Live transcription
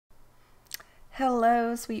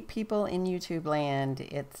Hello, sweet people in YouTube land.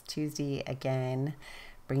 It's Tuesday again,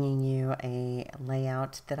 bringing you a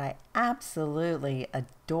layout that I absolutely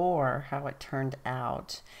adore how it turned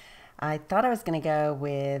out. I thought I was going to go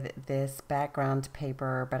with this background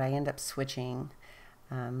paper, but I end up switching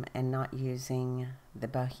and not using the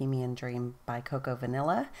Bohemian Dream by Coco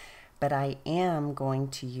Vanilla. But I am going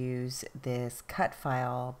to use this cut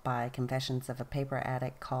file by Confessions of a Paper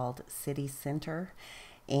Addict called City Center.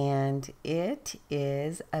 And it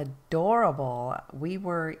is adorable. We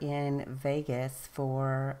were in Vegas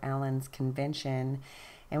for Alan's convention,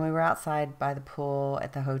 and we were outside by the pool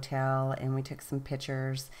at the hotel, and we took some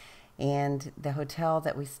pictures. And the hotel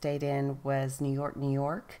that we stayed in was New York, New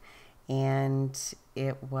York, and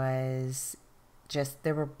it was just,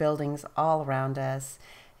 there were buildings all around us,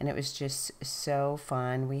 and it was just so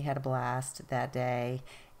fun. We had a blast that day.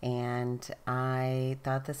 And I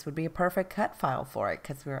thought this would be a perfect cut file for it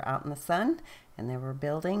because we were out in the sun and there were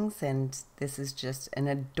buildings, and this is just an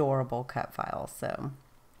adorable cut file. So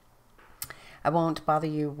I won't bother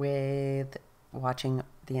you with watching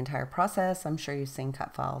the entire process. I'm sure you've seen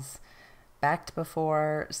cut files backed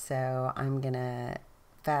before, so I'm gonna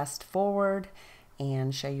fast forward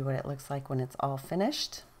and show you what it looks like when it's all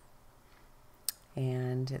finished.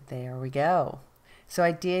 And there we go. So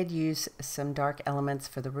I did use some dark elements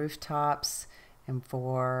for the rooftops and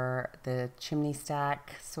for the chimney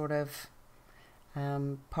stack sort of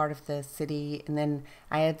part of the city. And then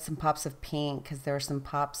I had some pops of pink because there are some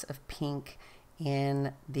pops of pink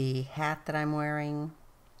in the hat that I'm wearing.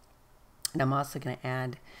 And I'm also going to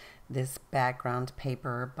add this background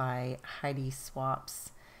paper by Heidi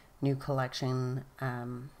Swap's new collection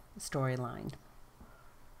Storyline.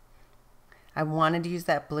 I wanted to use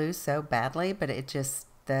that blue so badly, but it just,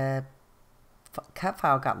 the cut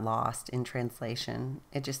file got lost in translation.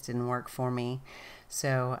 It just didn't work for me.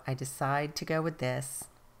 So I decided to go with this,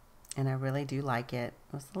 and I really do like it.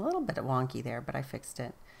 It was a little bit wonky there, but I fixed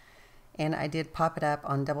it. And I did pop it up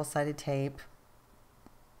on double-sided tape.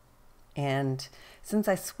 And since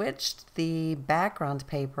I switched the background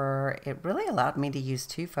paper, it really allowed me to use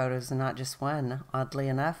two photos and not just one, oddly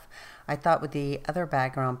enough. I thought with the other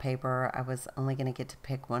background paper, I was only going to get to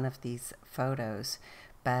pick one of these photos,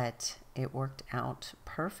 but it worked out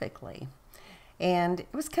perfectly. And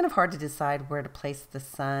it was kind of hard to decide where to place the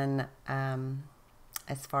sun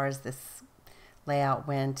as far as this layout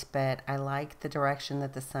went, but I like the direction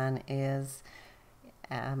that the sun is.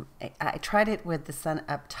 I tried it with the sun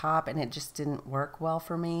up top and it just didn't work well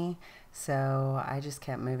for me, so I just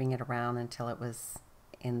kept moving it around until it was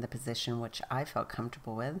in the position which I felt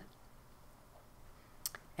comfortable with.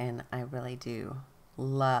 And I really do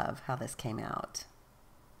love how this came out.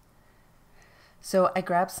 So I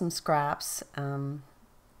grabbed some scraps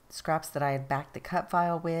that I had backed the cut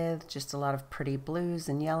file with, just a lot of pretty blues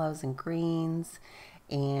and yellows and greens,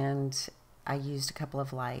 and I used a couple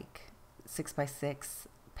of like 6x6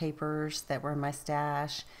 papers that were in my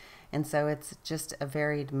stash, and so it's just a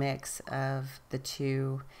varied mix of the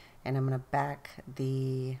two. And I'm going to back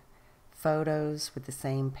the photos with the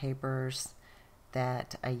same papers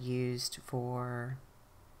that I used for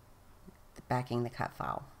backing the cut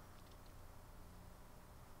file.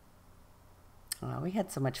 We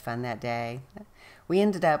had so much fun that day. We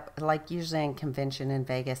ended up, like usually in convention in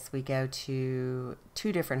Vegas, we go to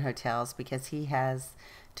 2 different hotels because he has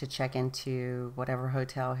to check into whatever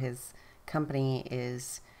hotel his company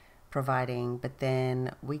is providing, but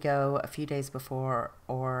then we go a few days before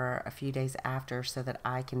or a few days after so that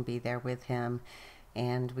I can be there with him,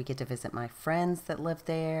 and we get to visit my friends that live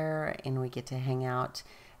there, and we get to hang out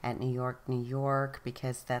at New York, New York,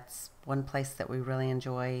 because that's one place that we really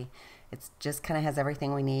enjoy. It just kind of has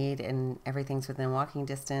everything we need, and everything's within walking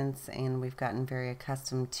distance, and we've gotten very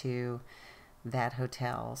accustomed to that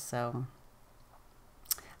hotel. So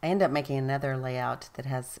I end up making another layout that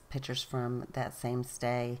has pictures from that same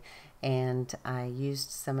stay, and I used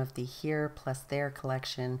some of the Here Plus There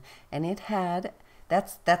collection, and it had,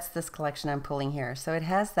 that's this collection I'm pulling here. So it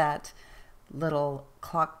has that little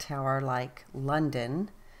clock tower like London,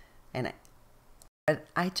 and but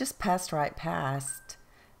I just passed right past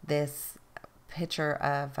this picture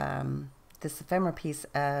of this ephemera piece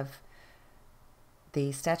of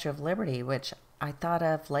the Statue of Liberty, which I thought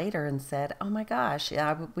of later and said, oh my gosh,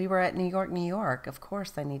 we were at New York, New York. Of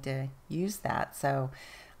course I need to use that. So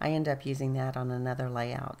I end up using that on another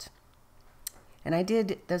layout. And I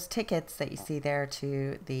did, those tickets that you see there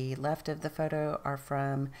to the left of the photo are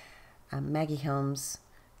from Maggie Holmes'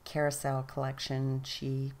 Carousel collection.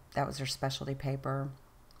 That was her specialty paper.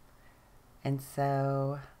 And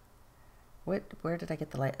so Where did I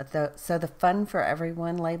get the label? So the Fun for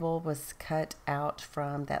Everyone label was cut out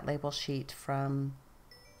from that label sheet from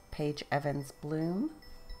Paige Evans Bloom.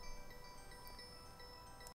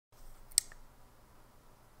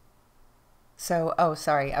 So, oh,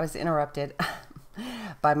 sorry, I was interrupted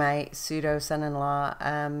by my pseudo son-in-law.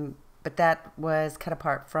 But that was cut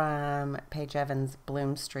apart from Paige Evans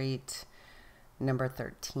Bloom Street number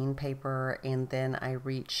 13 paper, and then I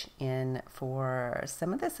reach in for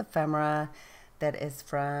some of this ephemera that is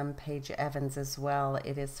from Paige Evans as well.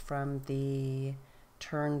 It is from the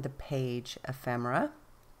Turn the Page ephemera,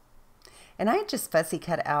 and I just fussy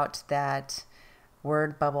cut out that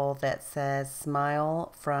word bubble that says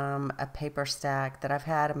smile from a paper stack that I've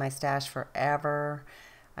had in my stash forever.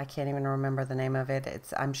 I can't even remember the name of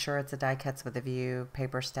it. I'm sure it's a Die Cuts with a View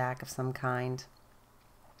paper stack of some kind.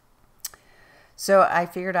 So I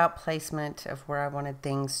figured out placement of where I wanted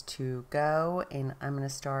things to go, and I'm going to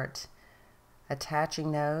start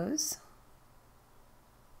attaching those.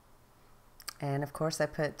 And of course I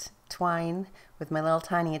put twine with my little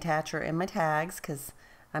tiny attacher in my tags because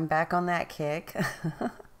I'm back on that kick.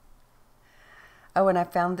 Oh, and I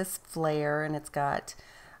found this flare, and it's got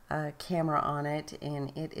a camera on it,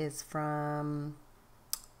 and it is from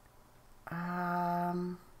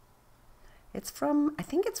I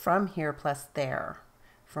think it's from Here Plus There,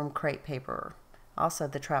 from Crate Paper, also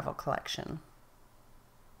the travel collection.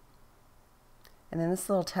 And then this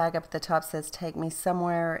little tag up at the top says take me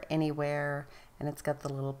somewhere, anywhere, and it's got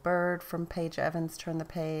the little bird from Paige Evans Turn the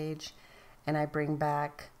Page, and I bring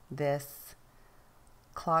back this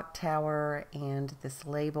clock tower and this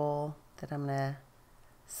label that I'm going to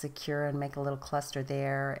secure and make a little cluster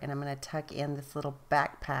there, and I'm going to tuck in this little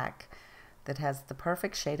backpack that has the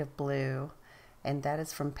perfect shade of blue, and that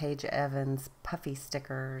is from Paige Evans Puffy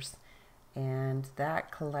Stickers, and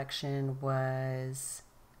that collection was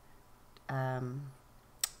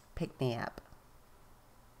Pick Me Up.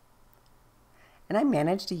 And I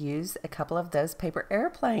managed to use a couple of those paper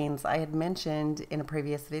airplanes. I had mentioned in a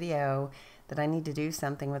previous video that I need to do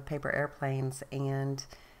something with paper airplanes, and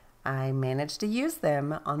I managed to use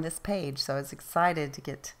them on this page, so I was excited to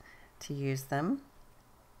get to use them.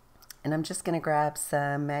 And I'm just going to grab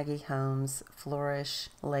some Maggie Holmes Flourish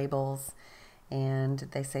labels, and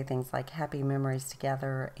they say things like happy memories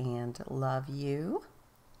together and love you.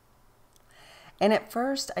 And at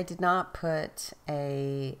first I did not put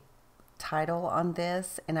a title on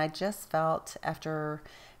this, and I just felt after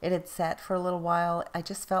it had sat for a little while, I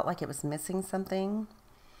just felt like it was missing something.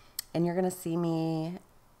 And you're going to see me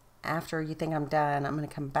after you think I'm done, I'm going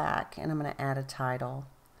to come back and I'm going to add a title.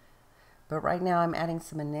 But right now I'm adding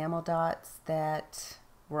some enamel dots that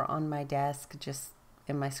were on my desk just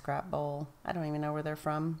in my scrap bowl. I don't even know where they're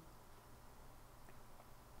from.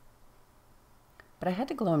 But I had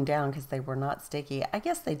to glue them down because they were not sticky. I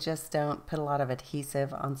guess they just don't put a lot of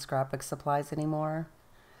adhesive on scrapbook supplies anymore.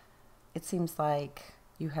 It seems like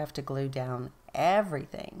you have to glue down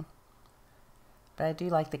everything. But I do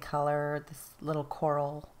like the color, this little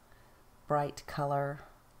coral bright color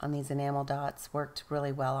on these enamel dots worked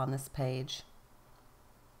really well on this page.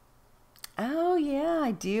 Oh yeah,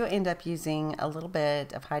 I do end up using a little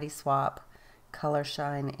bit of Heidi Swapp Color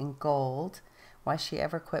Shine in Gold. Why she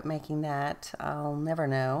ever quit making that, I'll never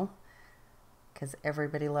know, because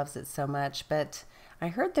everybody loves it so much. But I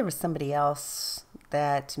heard there was somebody else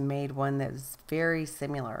that made one that was very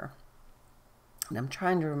similar, and I'm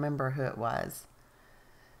trying to remember who it was.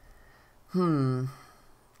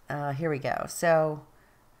 Here we go. So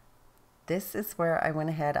this is where I went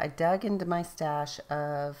ahead. I dug into my stash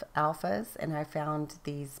of alphas, and I found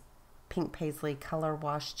these pink paisley color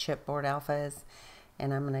wash chipboard alphas,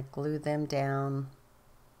 and I'm going to glue them down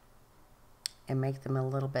and make them a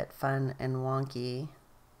little bit fun and wonky.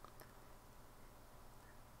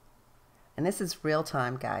 And this is real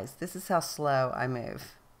time, guys. This is how slow I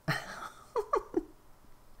move.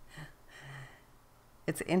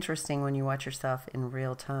 It's interesting when you watch yourself in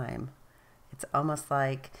real time. It's almost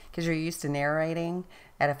like, because you're used to narrating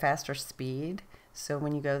at a faster speed, so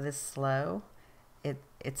when you go this slow,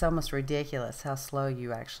 it's almost ridiculous how slow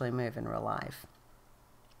you actually move in real life.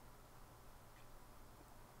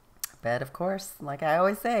 But of course, like I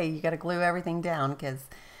always say, you got to glue everything down, because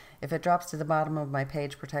if it drops to the bottom of my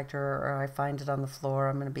page protector or I find it on the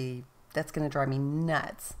floor, that's going to drive me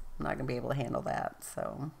nuts. I'm not going to be able to handle that.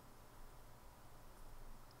 So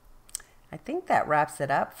I think that wraps it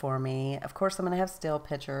up for me. Of course, I'm going to have still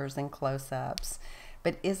pictures and close-ups.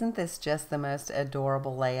 But isn't this just the most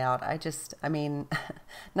adorable layout? I mean,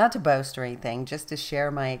 not to boast or anything, just to share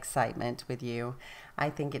my excitement with you. I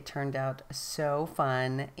think it turned out so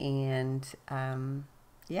fun, and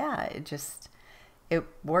yeah, it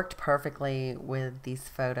worked perfectly with these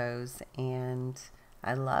photos, and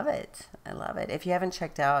I love it. I love it. If you haven't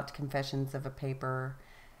checked out Confessions of a Paper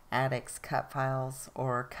Addict's cut files,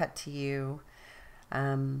 or Cut to You,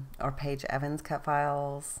 or Paige Evans cut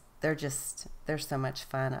files, they're so much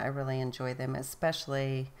fun. I really enjoy them,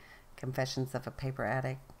 especially Confessions of a Paper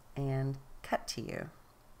Addict and Cut to You.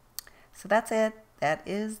 So that's it. That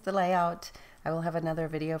is the layout. I will have another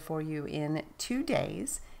video for you in 2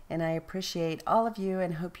 days, and I appreciate all of you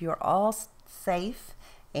and hope you're all safe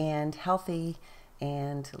and healthy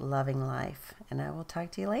and loving life. And I will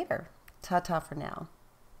talk to you later. Ta-ta for now.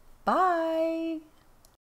 Bye.